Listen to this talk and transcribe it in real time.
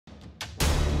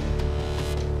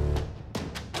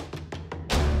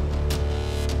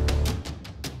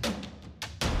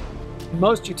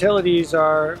most utilities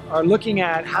are looking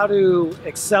at how to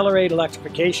accelerate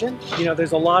electrification. You know,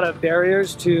 there's a lot of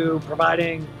barriers to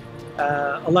providing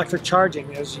electric charging.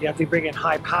 You have to bring in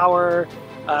high power,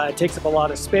 it takes up a lot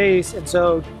of space, and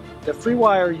so the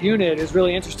FreeWire unit is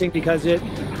really interesting because it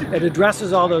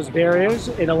addresses all those barriers.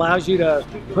 It allows you to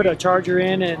put a charger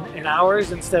in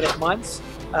hours instead of months,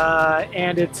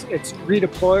 and it's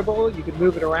redeployable. You can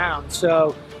move it around.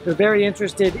 So they're very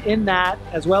interested in that,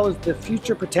 as well as the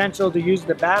future potential to use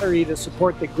the battery to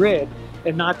support the grid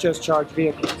and not just charge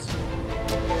vehicles.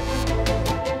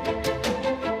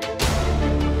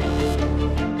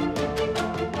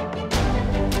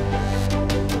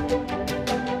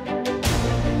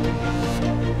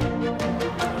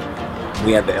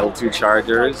 We have the L2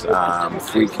 chargers,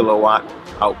 3 kilowatt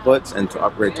outputs, and to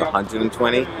upgrade to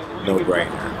 120, no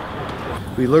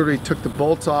brainer. We literally took the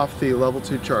bolts off the level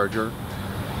 2 charger,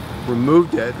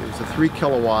 removed it. It was a 3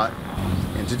 kilowatt,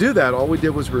 and to do that, all we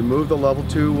did was remove the level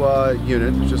 2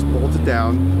 unit, just bolt it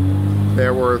down.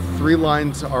 There were 3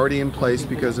 lines already in place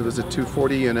because it was a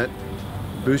 240 unit.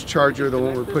 Boost charger, the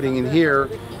one we're putting in here,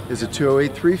 is a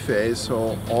 208 3-phase,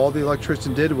 so all the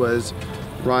electrician did was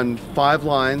run 5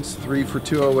 lines, 3 for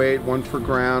 208, 1 for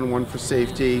ground, 1 for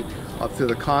safety, up through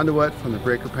the conduit from the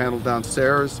breaker panel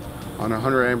downstairs. On a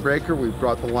 100 amp breaker, we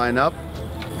brought the line up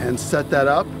and set that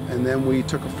up, and then we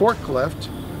took a forklift,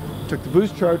 took the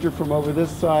boost charger from over this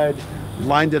side,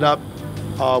 lined it up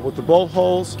with the bolt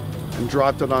holes, and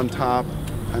dropped it on top,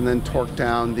 and then torqued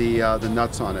down the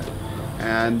nuts on it.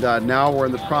 And now we're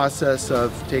in the process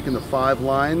of taking the 5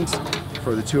 lines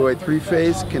for the 208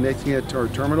 3-phase, connecting it to our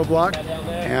terminal block,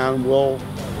 and we'll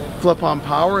flip on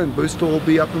power and booster will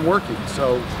be up and working.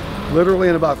 So literally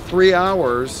in about 3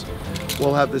 hours,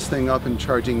 we'll have this thing up and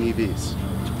charging EVs,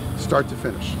 start to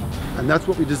finish. And that's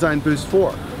what we designed Boost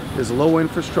for, is low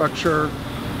infrastructure,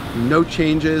 no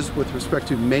changes with respect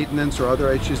to maintenance or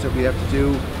other issues that we have to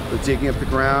do with digging up the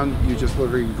ground. You just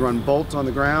literally run bolts on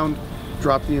the ground,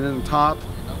 drop the unit on top,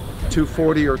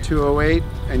 240 or 208,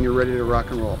 and you're ready to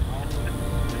rock and roll.